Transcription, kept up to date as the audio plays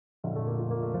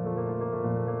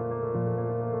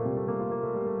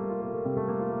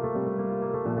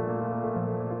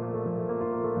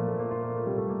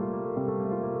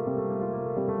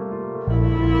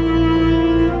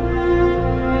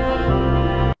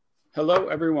Hello,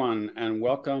 everyone, and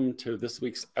welcome to this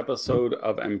week's episode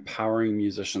of Empowering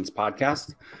Musicians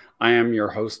podcast. I am your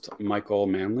host, Michael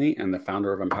Manley, and the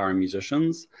founder of Empowering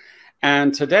Musicians.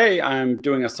 And today I'm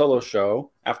doing a solo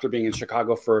show. After being in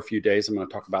Chicago for a few days, I'm going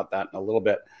to talk about that in a little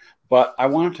bit. But I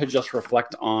wanted to just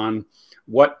reflect on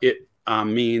what it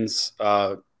means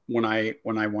when I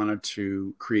wanted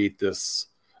to create this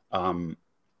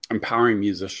Empowering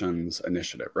Musicians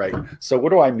initiative, right? So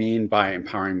what do I mean by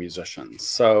empowering musicians?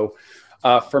 So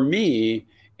for me,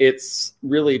 it's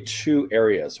really two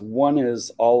areas. One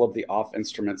is all of the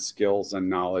off-instrument skills and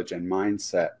knowledge and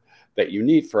mindset that you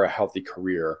need for a healthy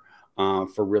career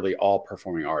for really all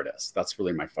performing artists. That's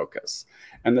really my focus.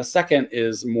 And the second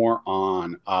is more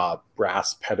on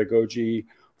brass pedagogy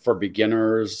for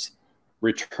beginners,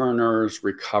 returners,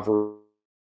 recovery.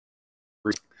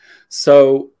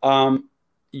 So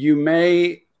you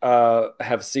may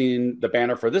have seen the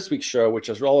banner for this week's show, which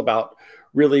is all about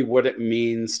really what it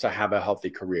means to have a healthy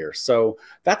career. So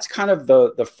that's kind of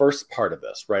the first part of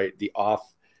this, right? The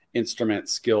off-instrument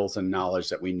skills and knowledge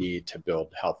that we need to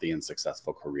build healthy and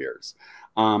successful careers.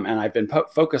 And I've been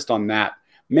focused on that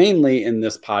mainly in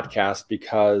this podcast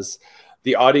because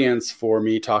the audience for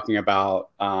me talking about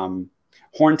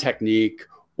horn technique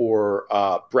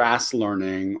or brass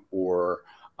learning or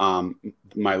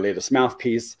my latest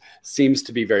mouthpiece seems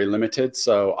to be very limited.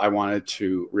 So I wanted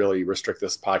to really restrict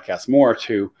this podcast more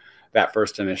to that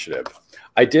first initiative.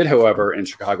 I did, however, in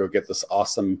Chicago, get this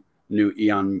awesome new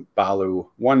Ian Balu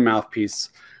one mouthpiece,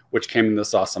 which came in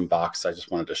this awesome box. I just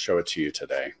wanted to show it to you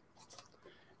today.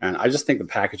 And I just think the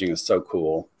packaging is so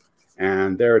cool.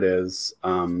 And there it is,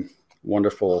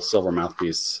 wonderful silver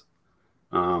mouthpiece.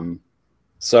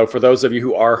 So for those of you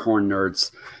who are horn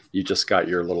nerds, you just got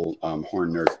your little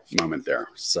horn nerd moment there.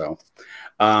 So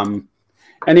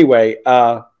anyway,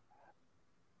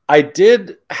 I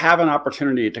did have an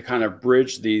opportunity to kind of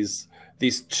bridge these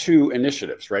two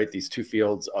initiatives, right? These two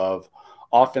fields of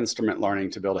off-instrument learning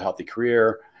to build a healthy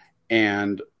career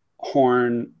and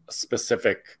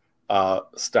horn-specific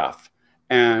stuff.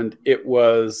 And it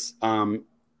was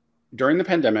during the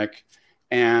pandemic,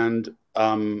 and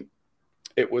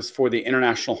it was for the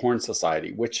International Horn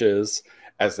Society, which is,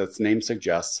 as its name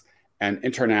suggests, an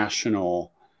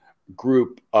international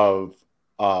group of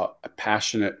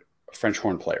passionate French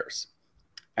horn players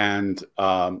and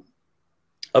of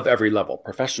every level,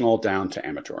 professional down to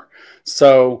amateur.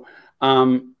 So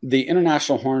the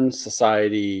International Horn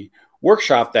Society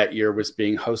workshop that year was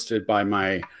being hosted by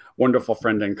my wonderful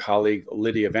friend and colleague,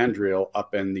 Lydia Vandriel,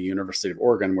 up in the University of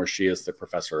Oregon, where she is the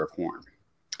professor of horn.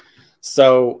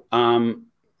 So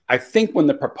I think when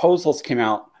the proposals came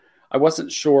out, I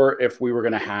wasn't sure if we were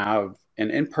going to have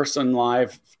an in-person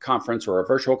live conference or a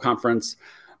virtual conference,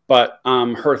 but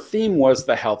her theme was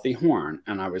the healthy horn.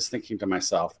 And I was thinking to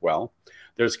myself, well,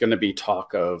 there's going to be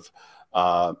talk of,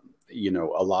 you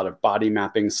know, a lot of body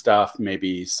mapping stuff,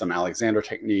 maybe some Alexander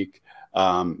technique.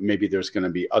 Maybe there's going to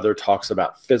be other talks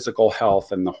about physical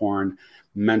health and the horn,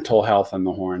 mental health and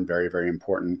the horn, very, very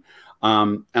important.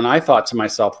 And I thought to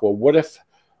myself, well, what if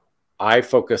I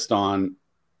focused on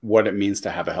what it means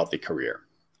to have a healthy career,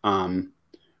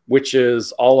 which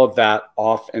is all of that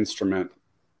off-instrument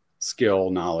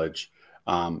skill, knowledge,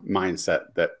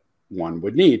 mindset that one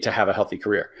would need to have a healthy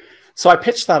career. So I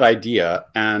pitched that idea,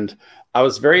 and I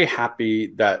was very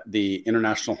happy that the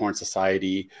International Horn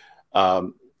Society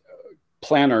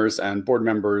planners and board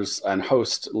members and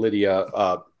host Lydia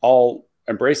all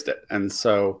embraced it. And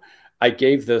so I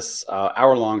gave this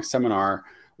hour-long seminar,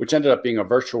 which ended up being a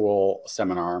virtual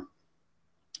seminar,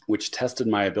 which tested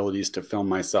my abilities to film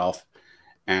myself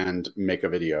and make a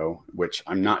video, which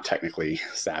I'm not technically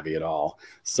savvy at all.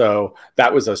 So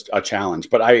that was a challenge,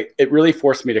 but it really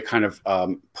forced me to kind of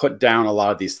put down a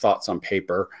lot of these thoughts on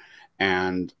paper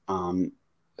and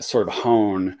sort of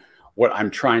hone what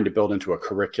I'm trying to build into a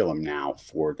curriculum now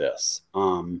for this.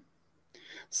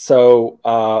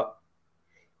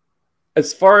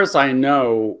 As far as I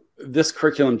know, this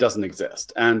curriculum doesn't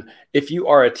exist. And if you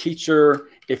are a teacher,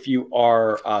 if you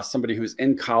are somebody who's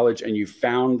in college and you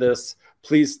found this,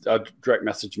 please direct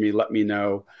message me, let me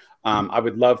know. I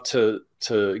would love to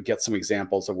get some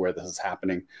examples of where this is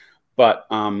happening. But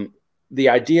the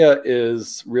idea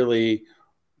is really,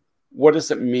 what does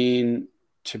it mean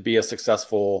to be a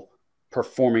successful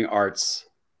performing arts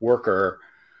worker?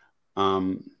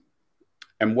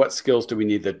 And what skills do we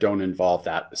need that don't involve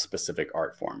that specific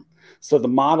art form? So the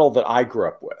model that I grew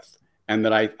up with, and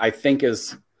that I think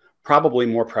is probably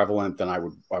more prevalent than I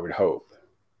would hope,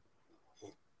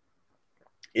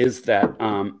 is that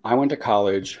I went to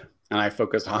college and I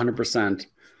focused 100%,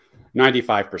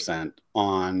 95%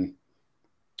 on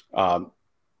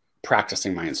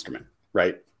practicing my instrument,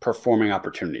 right? Performing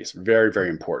opportunities, very, very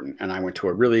important. And I went to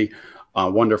a really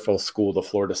wonderful school, the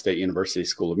Florida State University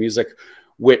School of Music,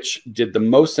 which did the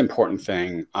most important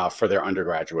thing for their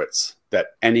undergraduates that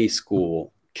any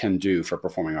school can do for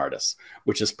performing artists,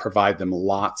 which is provide them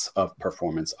lots of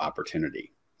performance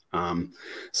opportunity.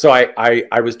 So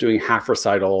I was doing half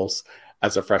recitals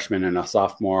as a freshman and a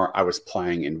sophomore. I was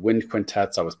playing in wind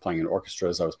quintets. I was playing in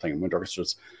orchestras. I was playing in wind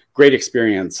orchestras. Great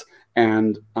experience.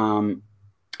 And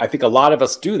I think a lot of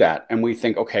us do that. And we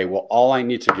think, okay, well, all I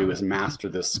need to do is master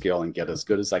this skill and get as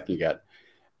good as I can get.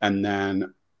 And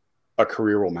then a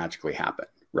career will magically happen,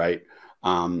 right?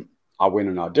 I'll win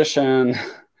an audition.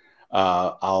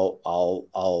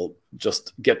 I'll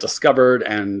just get discovered.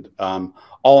 And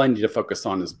all I need to focus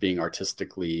on is being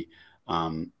artistically,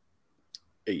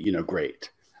 great.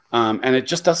 And it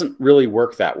just doesn't really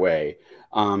work that way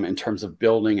in terms of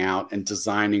building out and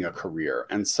designing a career.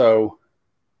 And so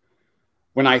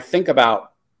when I think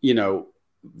about,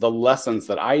 the lessons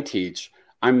that I teach,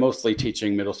 I'm mostly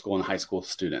teaching middle school and high school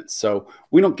students. So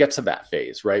we don't get to that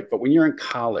phase, right? But when you're in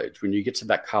college, when you get to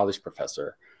that college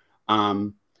professor,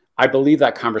 I believe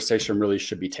that conversation really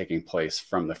should be taking place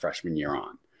from the freshman year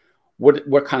on.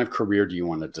 What kind of career do you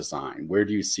want to design? Where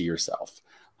do you see yourself?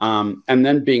 And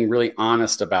then being really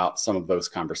honest about some of those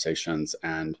conversations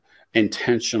and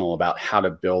intentional about how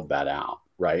to build that out,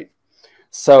 right?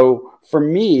 So for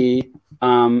me,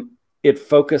 it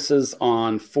focuses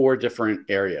on 4 different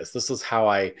areas. This is how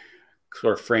I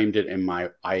sort of framed it in my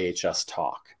IHS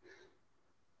talk.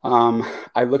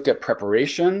 I looked at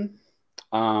preparation,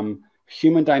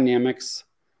 human dynamics,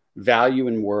 value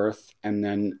and worth, and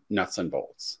then nuts and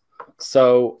bolts.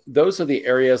 So those are the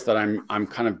areas that I'm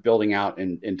kind of building out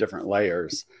in different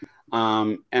layers.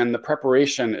 And the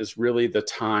preparation is really the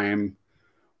time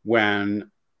when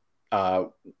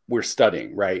we're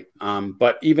studying, right?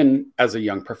 But even as a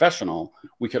young professional,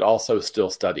 we could also still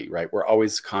study, right? We're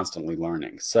always constantly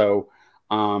learning. So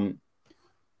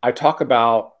I talk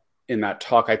about, in that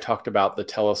talk, I talked about the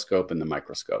telescope and the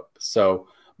microscope. So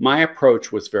my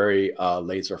approach was very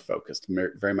laser focused,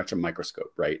 very much a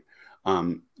microscope, right?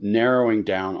 Narrowing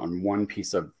down on one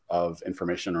piece of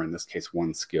information, or in this case,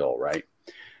 one skill, right?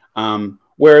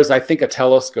 Whereas I think a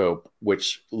telescope,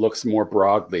 which looks more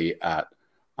broadly at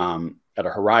a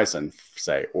horizon,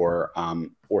 say, or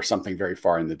something very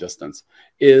far in the distance,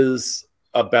 is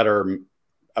a better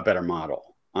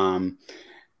model.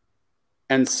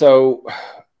 And so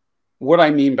what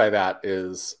I mean by that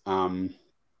is,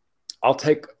 I'll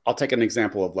take an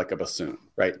example of like a bassoon,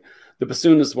 right? The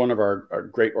bassoon is one of our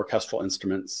great orchestral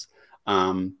instruments.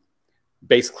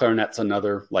 Bass clarinet's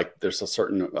another. Like there's a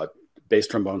certain bass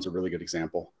trombone's a really good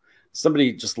example.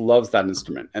 Somebody just loves that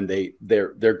instrument, and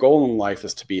their goal in life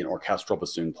is to be an orchestral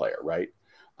bassoon player, right?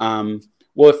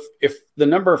 Well, if the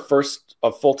number of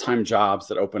full-time jobs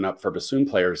that open up for bassoon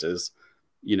players is,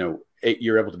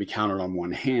 you're able to be counted on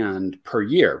one hand per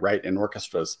year, right? In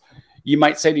orchestras, you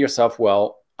might say to yourself,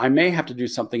 well, I may have to do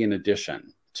something in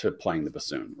addition to playing the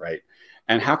bassoon, right?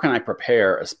 And how can I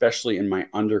prepare, especially in my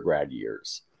undergrad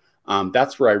years?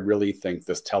 That's where I really think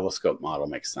this telescope model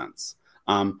makes sense.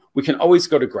 We can always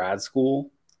go to grad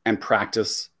school and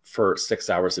practice for 6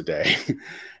 hours a day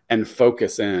and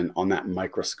focus in on that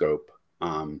microscope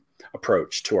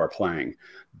approach to our playing.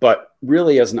 But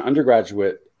really, as an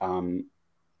undergraduate,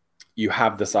 you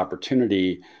have this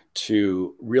opportunity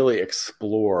to really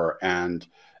explore and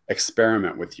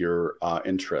experiment with your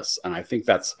interests. And I think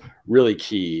that's really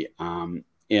key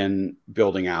in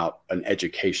building out an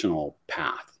educational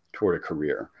path toward a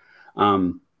career.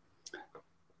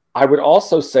 I would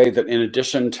also say that in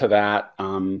addition to that,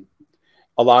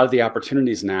 a lot of the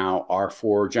opportunities now are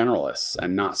for generalists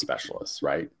and not specialists,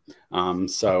 right?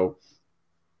 So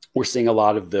we're seeing a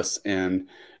lot of this in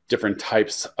different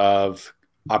types of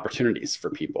opportunities for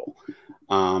people.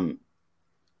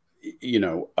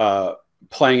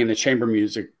 Playing in a chamber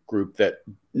music group that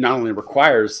not only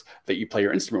requires that you play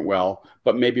your instrument well,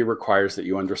 but maybe requires that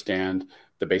you understand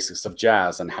the basics of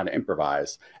jazz and how to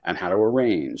improvise and how to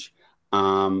arrange,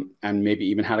 and maybe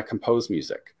even how to compose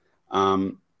music.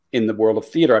 In the world of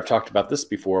theater, I've talked about this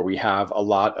before, we have a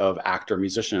lot of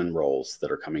actor-musician roles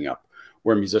that are coming up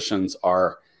where musicians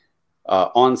are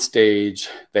on stage.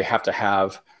 They have to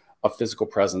have a physical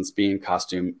presence, be in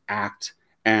costume, act,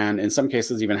 and in some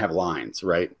cases even have lines,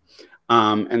 right?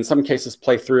 In some cases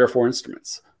play 3 or 4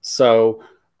 instruments. So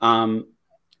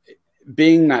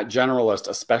being that generalist,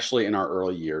 especially in our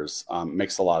early years,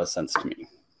 makes a lot of sense to me.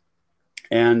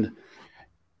 And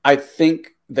I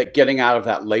think that getting out of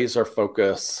that laser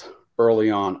focus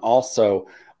early on also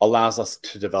allows us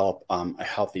to develop a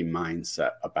healthy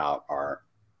mindset about our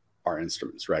our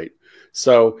instruments, right?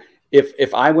 So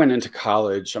if I went into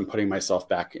college, I'm putting myself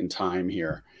back in time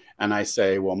here, and I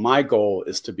say, well, my goal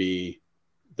is to be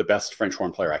the best French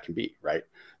horn player I can be, right?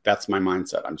 That's my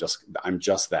mindset. I'm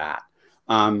just that.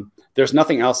 There's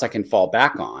nothing else I can fall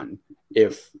back on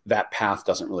if that path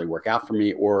doesn't really work out for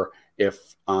me, or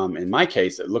if, in my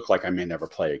case, it looked like I may never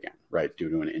play again, right, due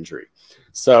to an injury.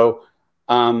 So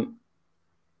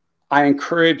I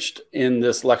encouraged in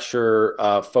this lecture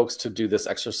folks to do this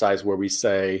exercise where we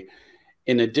say,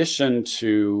 in addition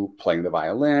to playing the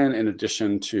violin, in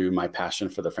addition to my passion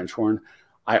for the French horn,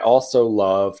 I also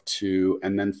love to,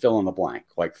 and then fill in the blank,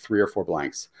 like 3 or 4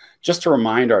 blanks, just to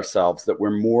remind ourselves that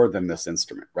we're more than this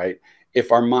instrument, right?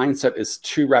 If our mindset is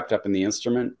too wrapped up in the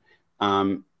instrument,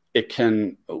 it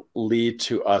can lead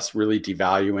to us really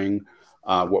devaluing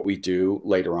what we do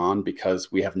later on,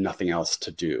 because we have nothing else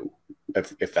to do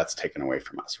if that's taken away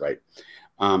from us, right?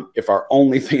 If our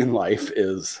only thing in life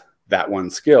is that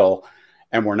one skill,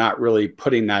 and we're not really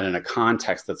putting that in a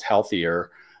context that's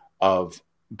healthier of,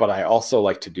 but I also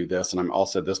like to do this, and I'm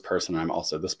also this person, and I'm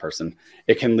also this person,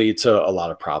 it can lead to a lot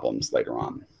of problems later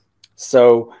on.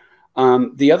 So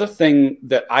the other thing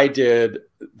that I did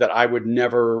that I would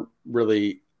never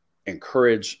really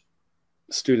encourage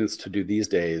students to do these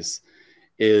days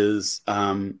is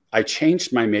I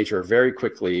changed my major very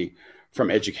quickly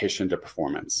from education to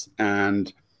performance.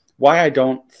 And why I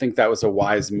don't think that was a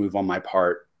wise move on my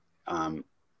part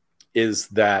is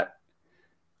that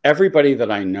everybody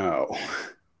that I know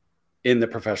in the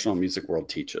professional music world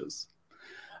teaches.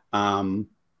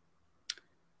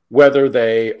 Whether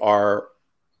they are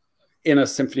in a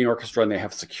symphony orchestra and they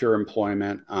have secure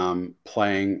employment,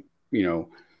 playing, you know,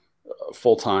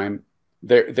 full time,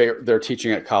 they're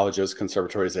teaching at colleges,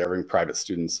 conservatories, they're having private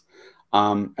students,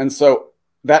 and so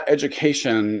that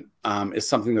education is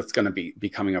something that's going to be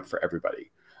coming up for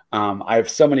everybody. I have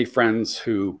so many friends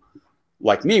who,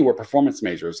 like me, were performance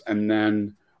majors and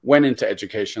then went into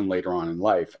education later on in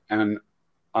life. And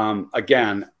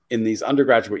again, in these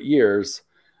undergraduate years,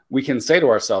 we can say to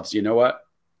ourselves, you know what?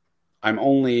 I'm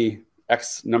only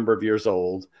X number of years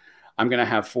old. I'm going to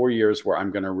have 4 years where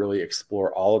I'm going to really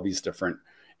explore all of these different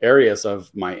areas of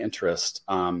my interest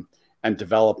and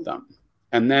develop them.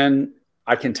 And then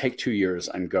I can take 2 years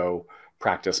and go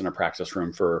practice in a practice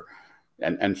room for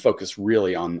and focus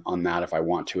really on that if I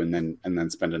want to, and then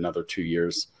spend another 2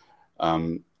 years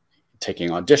taking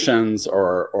auditions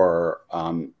or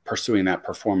pursuing that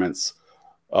performance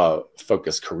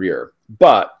focused career.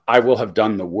 But I will have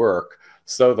done the work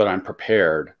so that I'm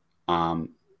prepared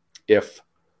if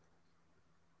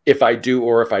I do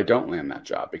or if I don't land that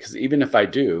job. Because even if I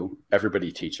do,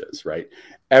 everybody teaches, right?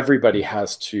 Everybody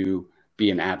has to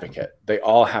be an advocate. They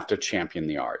all have to champion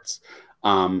the arts.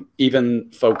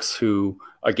 Even folks who,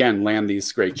 again, land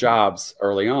these great jobs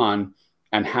early on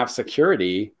and have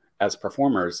security as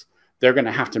performers, they're going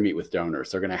to have to meet with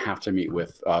donors. They're going to have to meet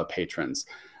with patrons.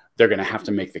 They're going to have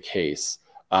to make the case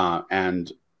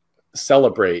and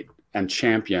celebrate and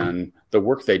champion the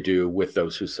work they do with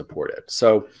those who support it.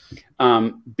 So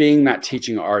being that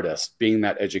teaching artist, being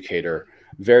that educator,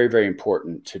 very, very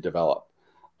important to develop,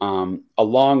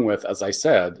 along with, as I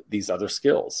said, these other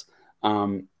skills.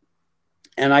 And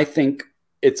I think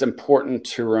it's important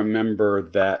to remember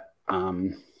that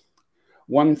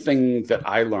one thing that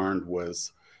I learned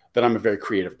was that I'm a very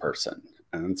creative person.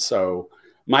 And so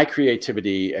my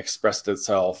creativity expressed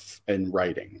itself in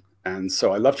writing. And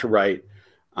so I love to write.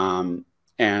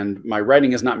 And my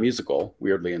writing is not musical,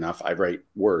 weirdly enough. I write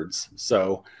words.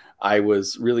 So I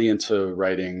was really into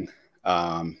writing.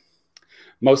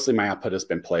 Mostly my output has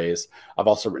been plays. I've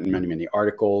also written many, many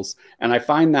articles. And I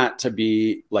find that to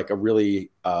be like a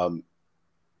really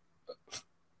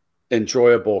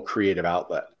enjoyable creative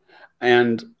outlet.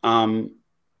 And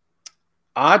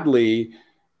oddly,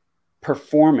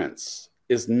 performance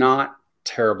is not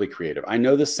terribly creative. I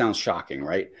know this sounds shocking,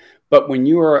 right? But when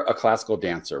you are a classical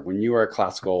dancer, when you are a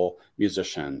classical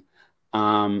musician,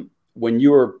 when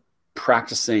you are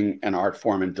practicing an art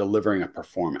form and delivering a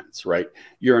performance, right?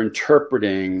 You're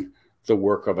interpreting the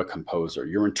work of a composer.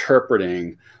 You're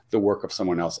interpreting the work of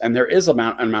someone else. And there is an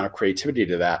amount of creativity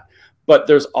to that. But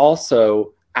there's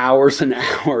also hours and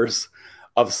hours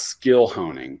of skill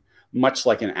honing, much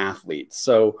like an athlete.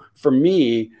 So for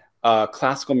me,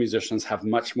 classical musicians have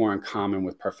much more in common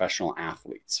with professional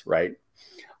athletes, right?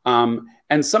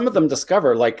 And some of them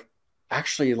discover, like,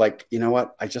 actually, like, you know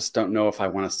what? I just don't know if I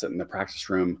want to sit in the practice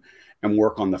room and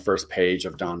work on the first page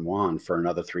of Don Juan for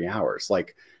another 3 hours.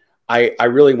 Like, I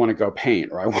really want to go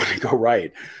paint, or I want to go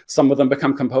write. Some of them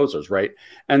become composers, right?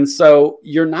 And so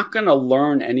you're not going to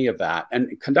learn any of that.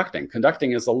 And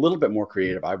conducting is a little bit more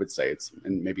creative, I would say. It's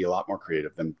and maybe a lot more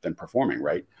creative than performing,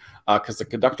 right? Because the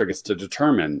conductor gets to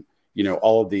determine, you know,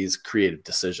 all of these creative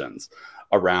decisions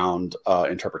around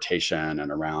interpretation and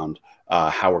around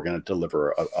how we're going to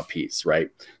deliver a piece, right?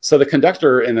 So the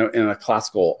conductor in a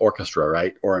classical orchestra,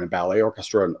 right, or in a ballet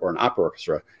orchestra or an opera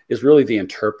orchestra is really the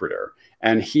interpreter.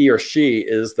 And he or she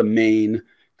is the main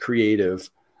creative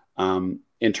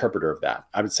interpreter of that.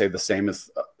 I would say the same is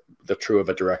the true of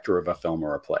a director of a film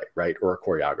or a play, right, or a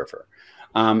choreographer.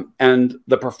 And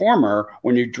the performer,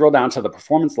 when you drill down to the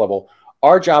performance level,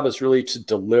 our job is really to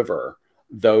deliver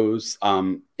those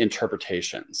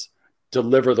interpretations,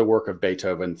 deliver the work of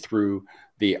Beethoven through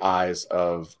the eyes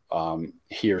of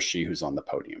he or she who's on the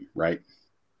podium, right?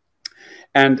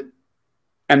 And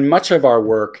much of our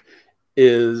work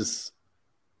is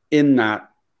in that,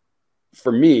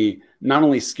 for me, not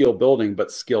only skill building,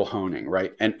 but skill honing,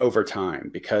 right? And over time,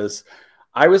 because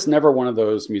I was never one of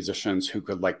those musicians who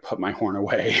could like put my horn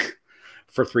away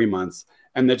for 3 months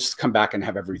and then just come back and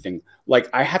have everything. Like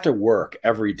I had to work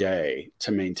every day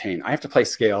to maintain. I have to play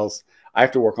scales. I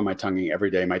have to work on my tonguing every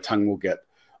day. My tongue will get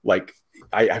like,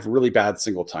 I have really bad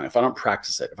single tongue. If I don't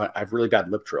practice it, if I have really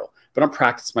bad lip trill, if I don't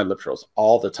practice my lip trills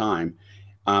all the time,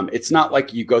 it's not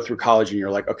like you go through college and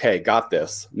you're like, okay, got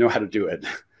this, know how to do it.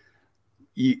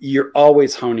 You're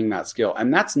always honing that skill.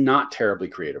 And that's not terribly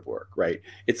creative work, right?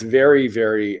 It's very,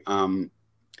 very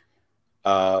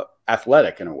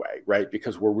athletic in a way, right?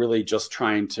 Because we're really just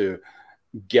trying to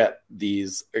get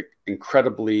these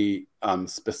incredibly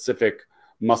specific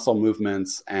muscle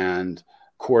movements and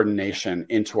coordination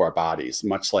into our bodies,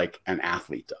 much like an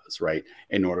athlete does, right?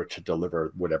 In order to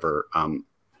deliver whatever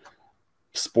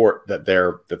sport that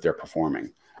they're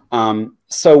performing.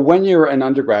 So when you're an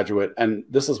undergraduate, and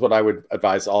this is what I would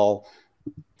advise all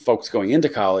folks going into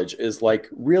college, is like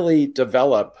really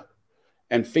develop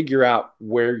and figure out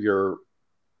where your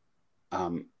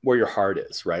heart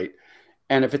is, right?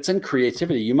 And if it's in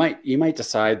creativity, you might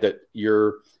decide that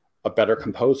you're a better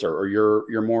composer, or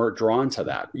you're more drawn to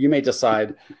that. You may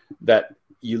decide that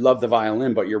you love the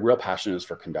violin, but your real passion is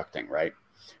for conducting, right?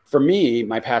 For me,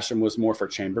 my passion was more for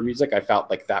chamber music. I felt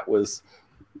like that was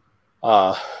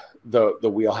the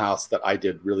wheelhouse that I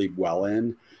did really well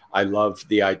in. I loved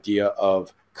the idea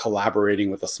of collaborating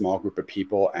with a small group of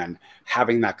people and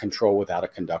having that control without a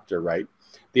conductor, right?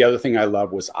 The other thing I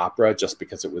loved was opera, just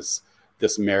because it was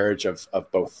this marriage of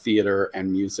both theater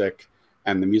and music,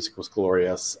 and the music was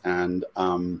glorious. And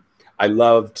I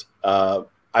loved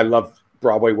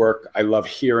Broadway work. I love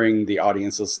hearing the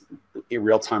audience's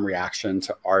real-time reaction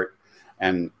to art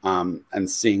and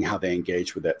seeing how they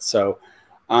engage with it. So,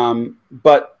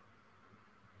 but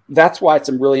that's why it's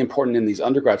really important in these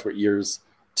undergraduate years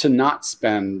to not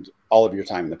spend all of your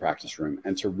time in the practice room,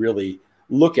 and to really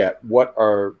look at what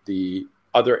are the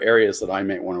other areas that I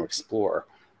might want to explore,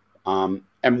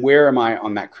 and where am I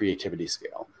on that creativity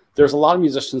scale. There's a lot of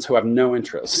musicians who have no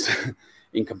interest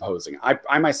in composing.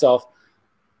 I myself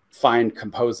find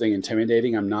composing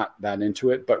intimidating. I'm not that into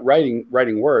it, but writing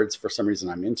words, for some reason,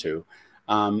 I'm into.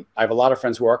 I have a lot of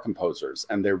friends who are composers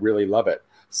and they really love it.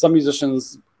 Some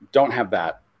musicians don't have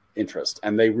that interest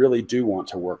and they really do want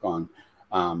to work on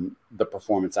the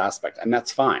performance aspect, and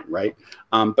that's fine, right?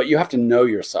 But you have to know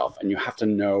yourself, and you have to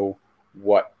know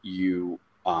what you,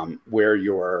 where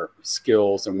your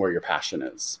skills and where your passion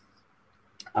is.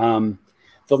 The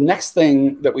next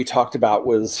thing that we talked about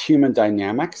was human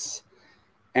dynamics.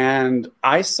 And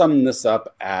I sum this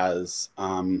up as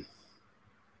who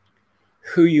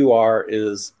you are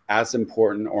is as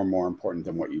important or more important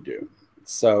than what you do.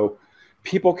 So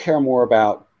people care more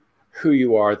about who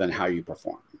you are than how you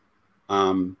perform.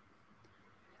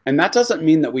 And that doesn't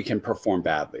mean that we can perform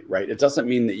badly, right? It doesn't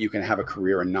mean that you can have a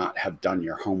career and not have done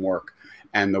your homework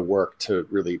and the work to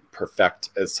really perfect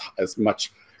as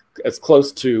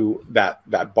close to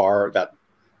that bar, that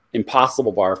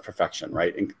impossible bar of perfection,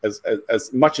 right? And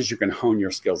as much as you can hone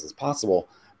your skills as possible,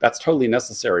 that's totally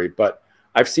necessary. But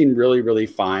I've seen really, really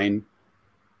fine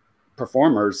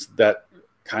performers that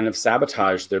kind of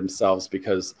sabotage themselves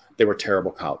because they were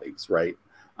terrible colleagues, right?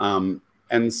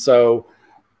 And so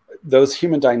those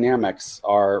human dynamics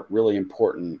are really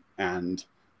important, and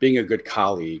being a good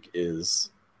colleague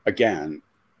is, again,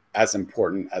 as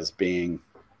important as being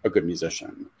a good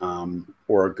musician,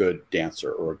 or a good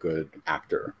dancer, or a good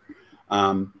actor.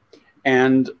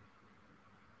 And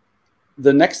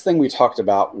the next thing we talked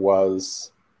about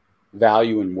was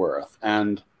value and worth.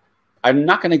 And I'm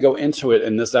not going to go into it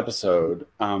in this episode,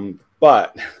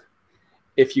 but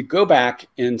if you go back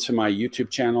into my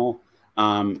YouTube channel,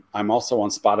 I'm also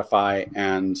on Spotify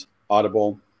and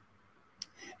Audible,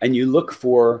 and you look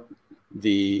for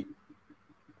the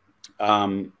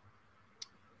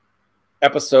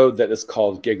episode that is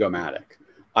called Gigomatic.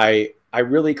 I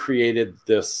really created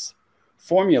this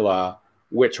formula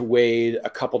which weighed a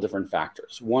couple different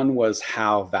factors. One was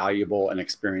how valuable an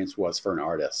experience was for an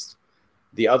artist.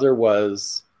 The other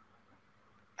was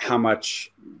how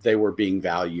much they were being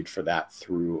valued for that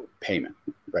through payment,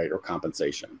 right, or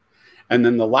compensation. And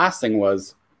then the last thing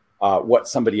was what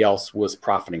somebody else was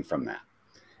profiting from that.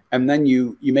 And then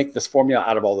you make this formula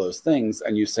out of all those things,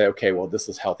 and you say, okay, well, this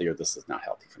is healthy or this is not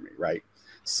healthy for me, right?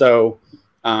 So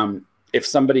if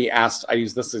somebody asked, I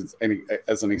use this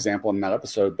as an example in that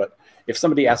episode, but if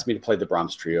somebody asked me to play the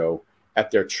Brahms Trio at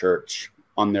their church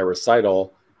on their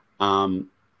recital,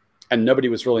 and nobody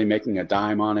was really making a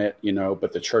dime on it, you know,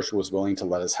 but the church was willing to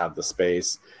let us have the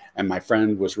space, and my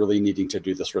friend was really needing to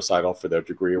do this recital for their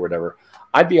degree or whatever,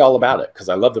 I'd be all about it because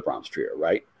I love the Brahms Trio,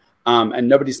 right? And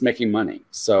nobody's making money,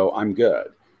 so I'm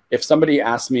good. If somebody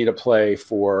asked me to play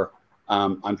for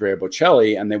Andrea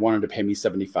Bocelli and they wanted to pay me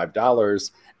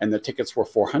 $75 and the tickets were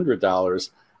 $400,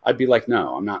 I'd be like,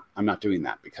 no, I'm not doing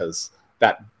that because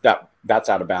that's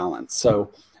out of balance.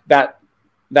 So that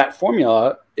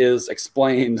formula is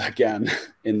explained again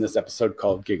in this episode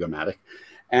called Gigomatic,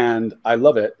 and I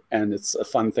love it, and it's a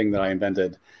fun thing that I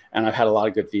invented, and I've had a lot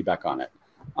of good feedback on it.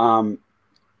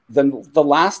 Then the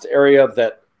last area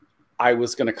that I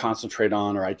was going to concentrate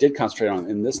on, or I did concentrate on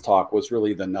in this talk, was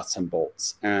really the nuts and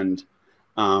bolts and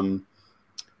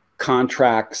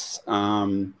contracts,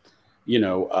 you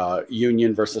know,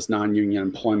 union versus non-union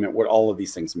employment, what all of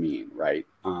these things mean, right?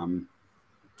 And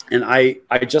I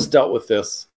just dealt with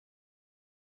this.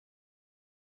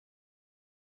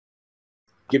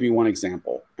 I'll give you one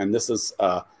example, and this is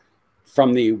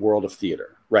from the world of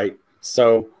theater, right?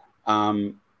 So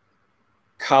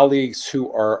colleagues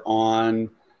who are on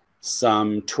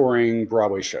some touring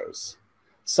Broadway shows.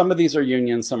 Some of these are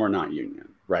union, some are not union,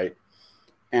 right?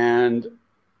 And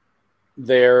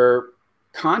their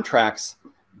contracts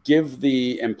give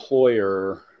the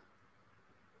employer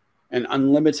an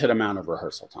unlimited amount of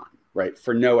rehearsal time, right?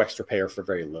 For no extra pay or for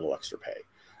very little extra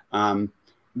pay.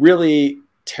 Really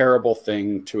terrible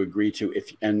thing to agree to.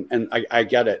 And I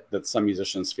get it that some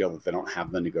musicians feel that they don't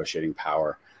have the negotiating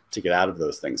power to get out of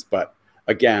those things. But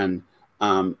again,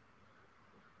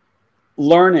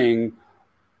 learning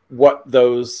what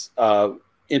those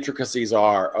intricacies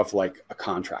are of like a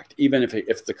contract, even if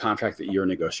it's a contract that you're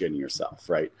negotiating yourself,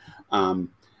 right?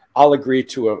 I'll agree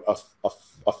to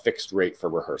a fixed rate for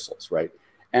rehearsals, right?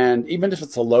 And even if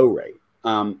it's a low rate,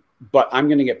 but I'm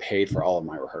going to get paid for all of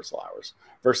my rehearsal hours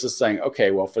versus saying,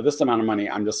 okay, well, for this amount of money,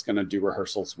 I'm just going to do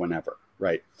rehearsals whenever,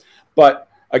 right? But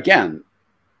again,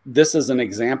 this is an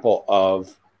example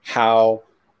of how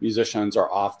musicians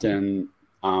are often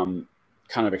kind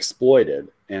of exploited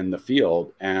in the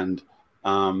field. And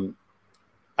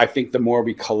I think the more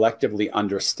we collectively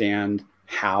understand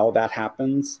how that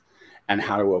happens and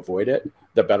how to avoid it,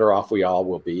 the better off we all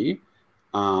will be.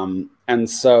 And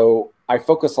so I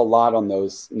focus a lot on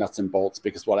those nuts and bolts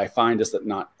because what I find is that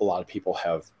not a lot of people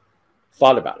have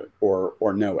thought about it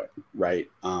or know it, right?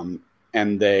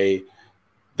 And they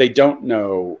don't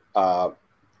know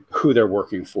who they're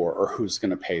working for or who's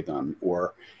going to pay them,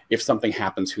 or if something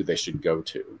happens, who they should go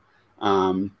to.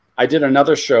 I did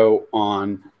another show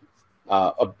on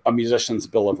a musician's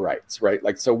bill of rights, right?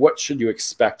 Like, so what should you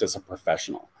expect as a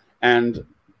professional? And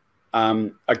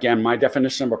again, my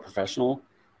definition of a professional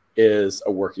is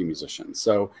a working musician.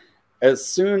 So as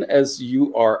soon as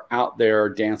you are out there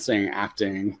dancing,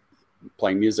 acting,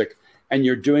 playing music, and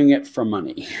you're doing it for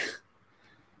money,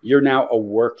 you're now a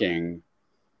working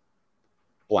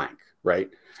blank, right?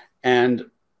 And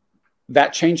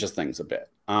that changes things a bit.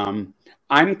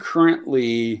 I'm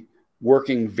currently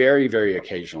working very, very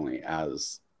occasionally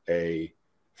as a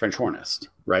French hornist,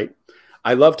 right?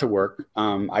 I love to work.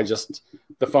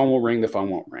 The phone will ring, the phone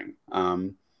won't ring.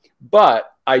 But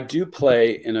I do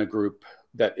play in a group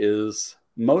that is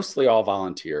mostly all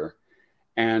volunteer,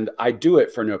 and I do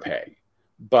it for no pay.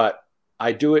 But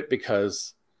I do it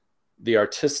because the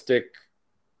artistic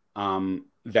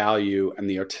value and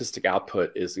the artistic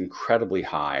output is incredibly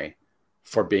high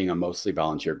for being a mostly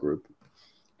volunteer group.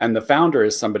 And the founder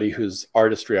is somebody whose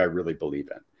artistry I really believe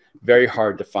in. Very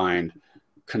hard to find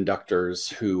conductors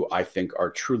who I think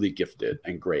are truly gifted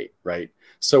and great, right?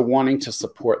 So wanting to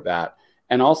support that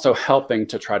and also helping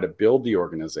to try to build the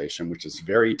organization, which is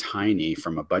very tiny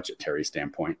from a budgetary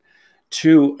standpoint,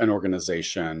 to an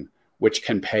organization which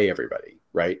can pay everybody,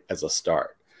 right, as a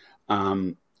start.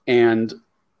 And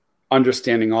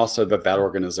understanding also that that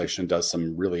organization does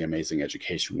some really amazing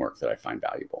education work that I find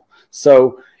valuable.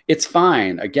 So it's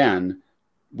fine. Again,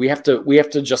 we have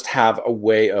to just have a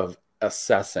way of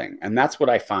assessing, and that's what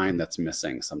I find that's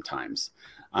missing sometimes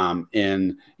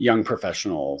in young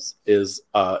professionals is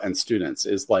and students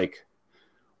is like,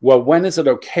 well, when is it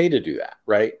okay to do that,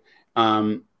 right?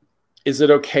 Is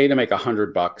it okay to make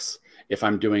 $100 if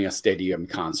I'm doing a stadium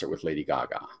concert with Lady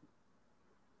Gaga?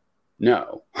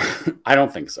 No, I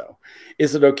don't think so.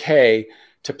 Is it okay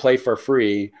to play for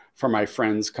free for my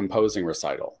friend's composing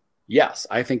recital? Yes,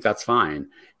 I think that's fine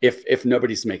if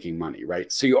nobody's making money,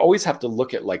 right? So you always have to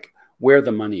look at like where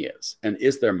the money is, and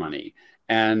is there money,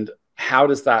 and how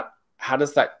does that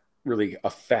really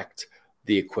affect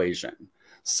the equation?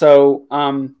 So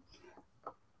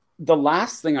the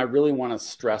last thing I really want to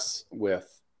stress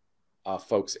with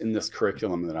folks in this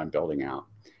curriculum that I'm building out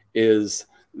is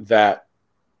that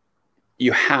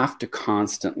you have to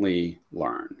constantly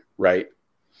learn, right?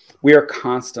 We are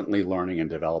constantly learning and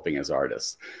developing as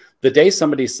artists. The day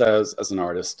somebody says, as an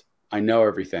artist, I know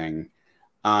everything,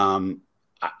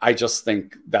 I just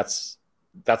think that's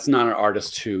not an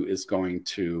artist who is going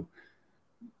to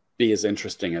be as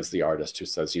interesting as the artist who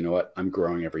says, you know what, I'm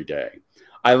growing every day.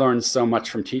 I learned so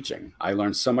much from teaching. I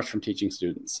learned so much from teaching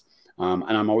students. And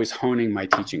I'm always honing my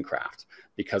teaching craft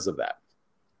because of that.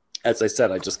 As I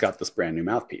said, I just got this brand new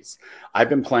mouthpiece. I've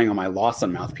been playing on my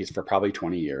Lawson mouthpiece for probably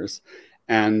 20 years.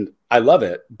 And I love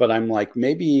it, but I'm like,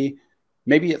 maybe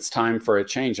it's time for a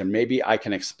change, and maybe I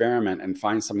can experiment and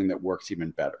find something that works even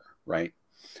better, right?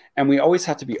 And we always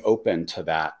have to be open to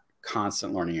that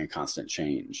constant learning and constant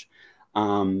change.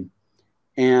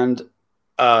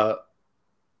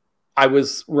 I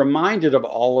was reminded of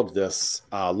all of this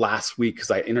last week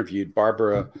because I interviewed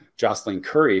Barbara Jocelyn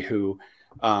Curry, who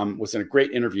was in a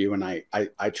great interview. And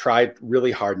I tried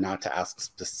really hard not to ask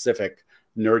specific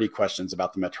nerdy questions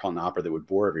about the Metropolitan Opera that would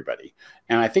bore everybody.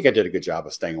 And I think I did a good job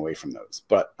of staying away from those.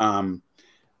 But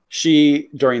she,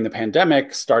 during the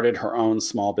pandemic, started her own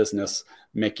small business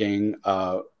making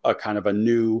a kind of a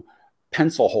new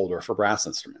pencil holder for brass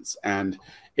instruments. And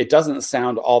it doesn't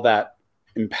sound all that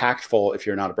impactful if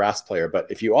you're not a brass player, but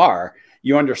if you are,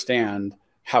 you understand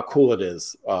how cool it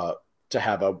is to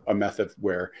have a method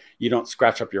where you don't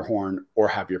scratch up your horn or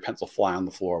have your pencil fly on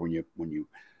the floor when you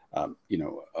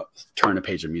turn a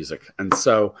page of music. And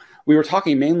so we were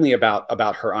talking mainly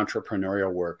about her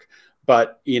entrepreneurial work,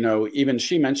 but even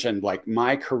she mentioned, like,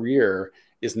 my career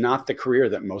is not the career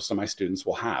that most of my students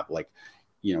will have. Like,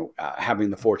 having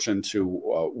the fortune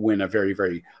to win a very,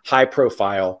 very high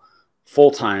profile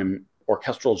full-time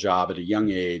orchestral job at a young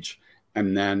age,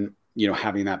 and then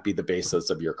having that be the basis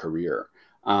of your career.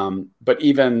 But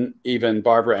even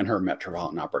Barbara and her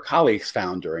Metropolitan Opera colleagues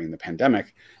found during the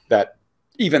pandemic that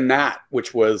even that,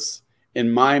 which was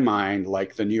in my mind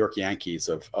like the New York Yankees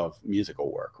of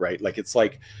musical work, right? Like, it's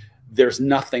like there's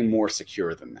nothing more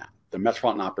secure than that. The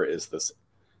Metropolitan Opera is this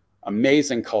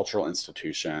amazing cultural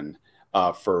institution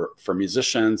for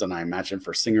musicians, and I imagine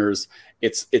for singers.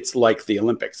 It's like the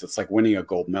Olympics. It's like winning a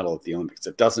gold medal at the Olympics.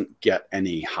 It doesn't get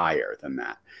any higher than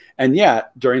that. And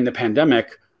yet, during the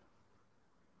pandemic,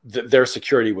 their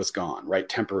security was gone, right,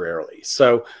 temporarily.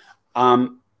 So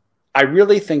I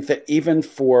really think that even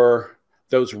for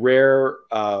those rare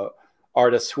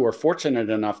artists who are fortunate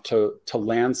enough to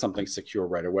land something secure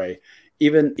right away,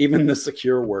 even the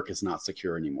secure work is not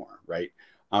secure anymore, right?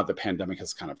 The pandemic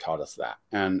has kind of taught us that.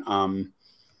 And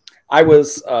I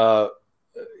was, and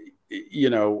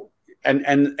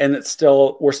it's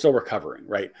still, we're still recovering,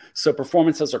 right? So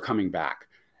performances are coming back,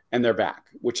 and they're back,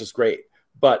 which is great.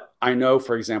 But I know,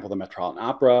 for example, the Metropolitan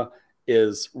Opera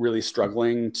is really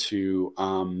struggling to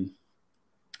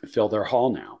fill their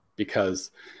hall now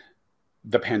because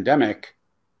the pandemic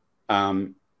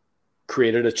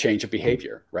created a change of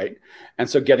behavior, right? And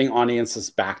so getting audiences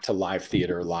back to live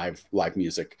theater, live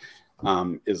music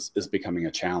is becoming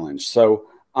a challenge. So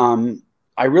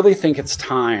I really think it's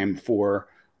time for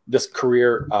this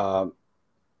career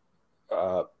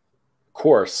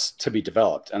course to be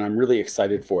developed, and I'm really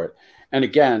excited for it. And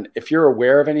again, if you're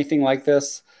aware of anything like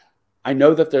this, I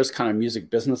know that there's kind of music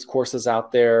business courses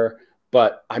out there,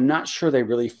 but I'm not sure they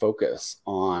really focus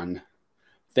on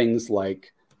things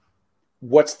like,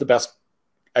 what's the best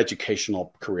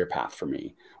educational career path for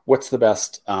me? What's the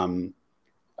best, how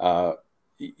do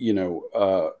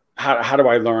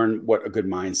I learn what a good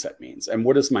mindset means? And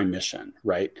what is my mission,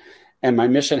 right? And my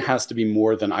mission has to be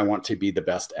more than I want to be the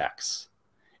best X.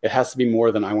 It has to be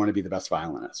more than I want to be the best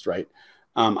violinist, right?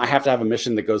 I have to have a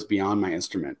mission that goes beyond my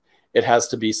instrument. It has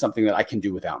to be something that I can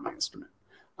do without my instrument.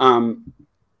 And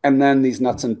then these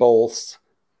nuts and bolts,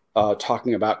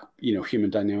 talking about, human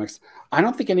dynamics. I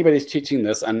don't think anybody's teaching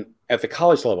this and at the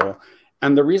college level.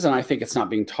 And the reason I think it's not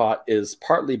being taught is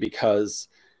partly because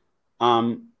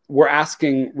we're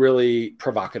asking really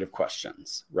provocative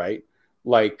questions, right?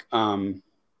 Like,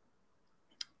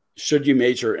 should you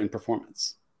major in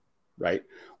performance, right?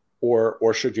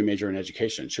 Or should you major in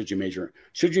education? Should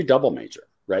you double major,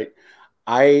 right?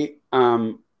 I've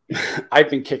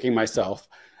been kicking myself,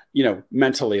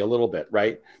 mentally a little bit,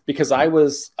 right? Because I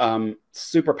was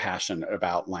super passionate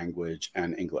about language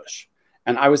and English.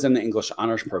 And I was in the English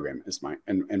honors program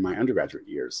in my undergraduate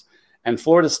years. And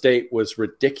Florida State was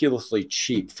ridiculously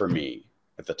cheap for me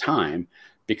at the time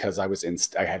because I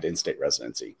had in-state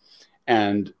residency.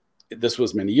 And this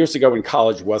was many years ago when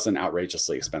college wasn't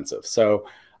outrageously expensive. So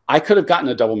I could have gotten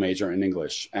a double major in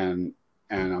English and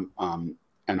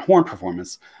horn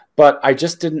performance, but I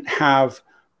just didn't have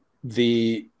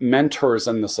the mentors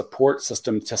and the support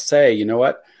system to say, you know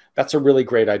what, that's a really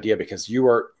great idea, because you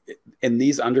are in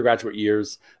these undergraduate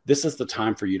years, this is the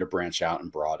time for you to branch out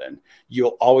and broaden.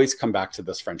 You'll always come back to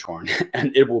this French horn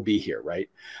and it will be here, right?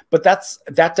 But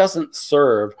that doesn't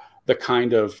serve the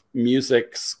kind of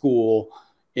music school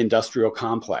industrial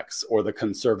complex or the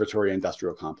conservatory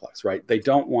industrial complex, right? They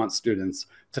don't want students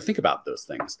to think about those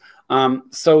things.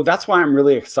 So that's why I'm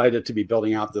really excited to be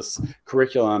building out this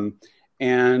curriculum.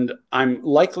 And I'm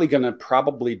likely going to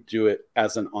probably do it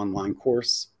as an online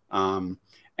course,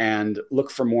 and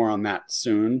look for more on that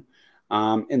soon.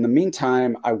 In the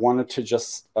meantime, I wanted to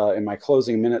just, in my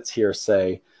closing minutes here,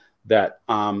 say that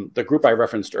the group I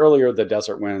referenced earlier, the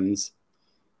Desert Winds,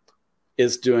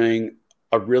 is doing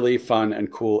a really fun and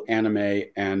cool anime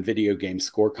and video game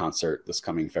score concert this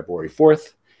coming February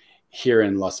 4th here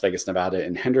in Las Vegas, Nevada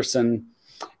in Henderson.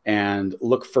 And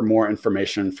look for more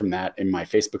information from that in my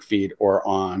Facebook feed or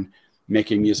on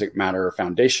Making Music Matter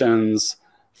Foundation's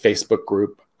Facebook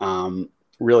group.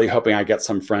 Really hoping I get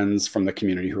some friends from the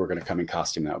community who are going to come in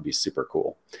costume. That would be super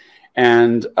cool.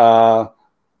 And I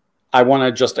want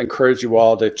to just encourage you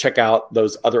all to check out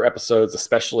those other episodes,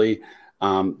 especially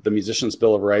the Musician's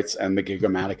Bill of Rights and the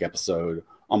Gigomatic episode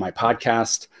on my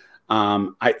podcast.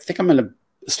 I think I'm going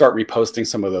to start reposting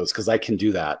some of those because I can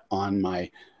do that on my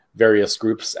various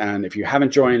groups. And if you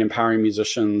haven't joined Empowering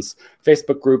Musicians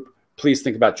Facebook group, please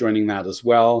think about joining that as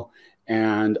well.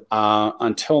 And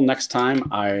until next time,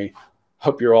 I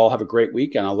hope you all have a great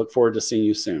week, and I'll look forward to seeing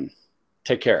you soon.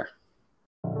 Take care.